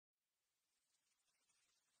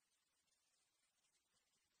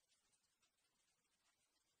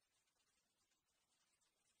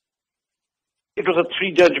It was a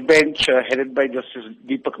three-judge bench headed by Justice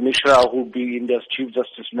Deepak Mishra, who will be India's Chief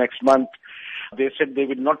Justice next month. They said they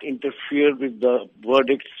would not interfere with the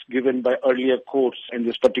verdicts given by earlier courts in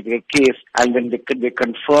this particular case, and then they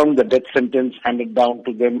confirmed the death sentence handed down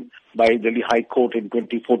to them by Delhi High Court in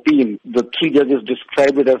 2014. The three judges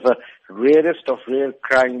described it as a rarest of rare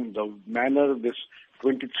crime, the manner this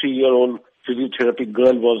 23-year-old physiotherapy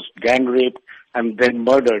girl was gang raped and then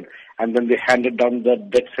murdered, and then they handed down the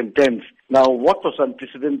death sentence. Now, what was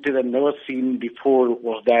unprecedented and never seen before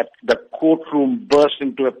was that the courtroom burst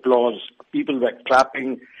into applause. People were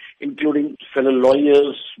clapping, including fellow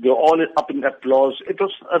lawyers. They were all up in applause. It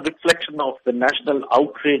was a reflection of the national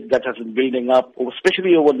outrage that has been building up,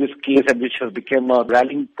 especially over this case, and which has become a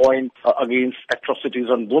rallying point against atrocities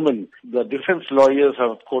on women. The defense lawyers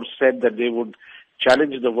have, of course, said that they would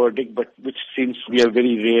challenge the verdict, but which seems to be a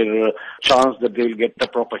very rare chance that they will get the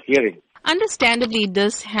proper hearing. Understandably,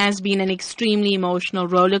 this has been an extremely emotional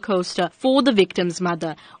roller coaster for the victim's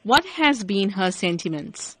mother. What has been her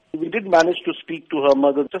sentiments? We did manage to speak to her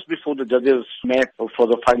mother just before the judges met for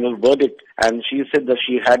the final verdict, and she said that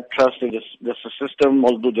she had trust in the justice system,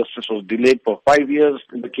 although justice was delayed for 5 years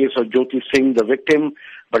in the case of Jyoti Singh, the victim.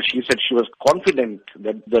 But she said she was confident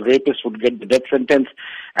that the rapist would get the death sentence.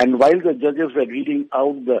 And while the judges were reading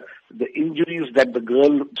out the injuries that the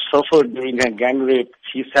girl suffered during her gang rape,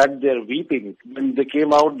 she sat there weeping. When they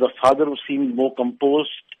came out, the father seemed more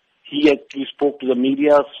composed. He actually spoke to the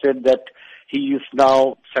media, said that he is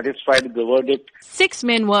now satisfied with the verdict. 6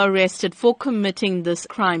 men were arrested for committing this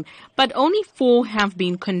crime, but only 4 have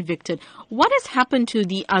been convicted. What has happened to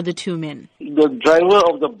the other 2 men? The driver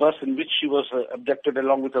of the bus in which she was abducted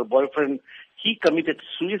along with her boyfriend, he committed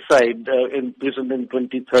suicide in prison in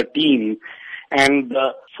 2013. And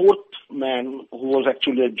the 4th man, who was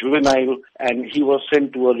actually a juvenile, and he was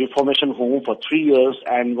sent to a reformation home for 3 years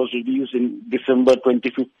and was released in December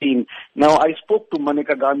 2015. Now, I spoke to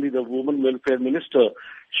Maneka Gandhi, the Women Welfare Minister.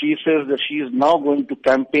 She says that she is now going to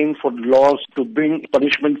campaign for laws to bring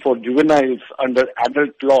punishment for juveniles under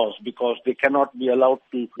adult laws because they cannot be allowed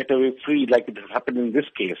to get away free like it has happened in this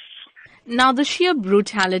case. Now, the sheer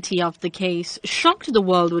brutality of the case shocked the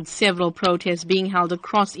world, with several protests being held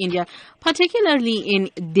across India, particularly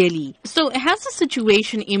in Delhi. So has the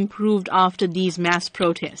situation improved after these mass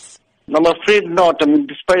protests? I'm afraid not. I mean,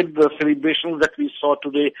 despite the celebrations that we saw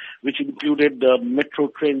today, which included metro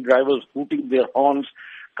train drivers hooting their horns,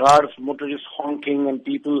 cars, motorists honking, and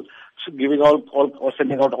people giving out or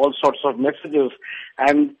sending out all sorts of messages.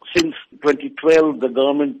 And since 2012, the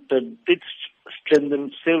government did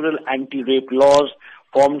strengthen several anti-rape laws,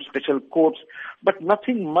 formed special courts, but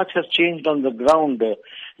nothing much has changed on the ground.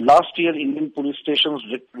 Last year, Indian police stations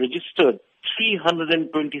registered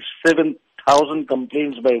 327,000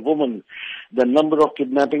 complaints by women. The number of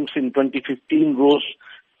kidnappings in 2015 rose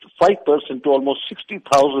 5% to almost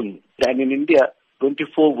 60,000. And in India,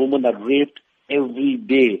 24 women are raped every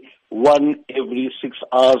day, 1 every 6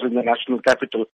 hours in the national capital.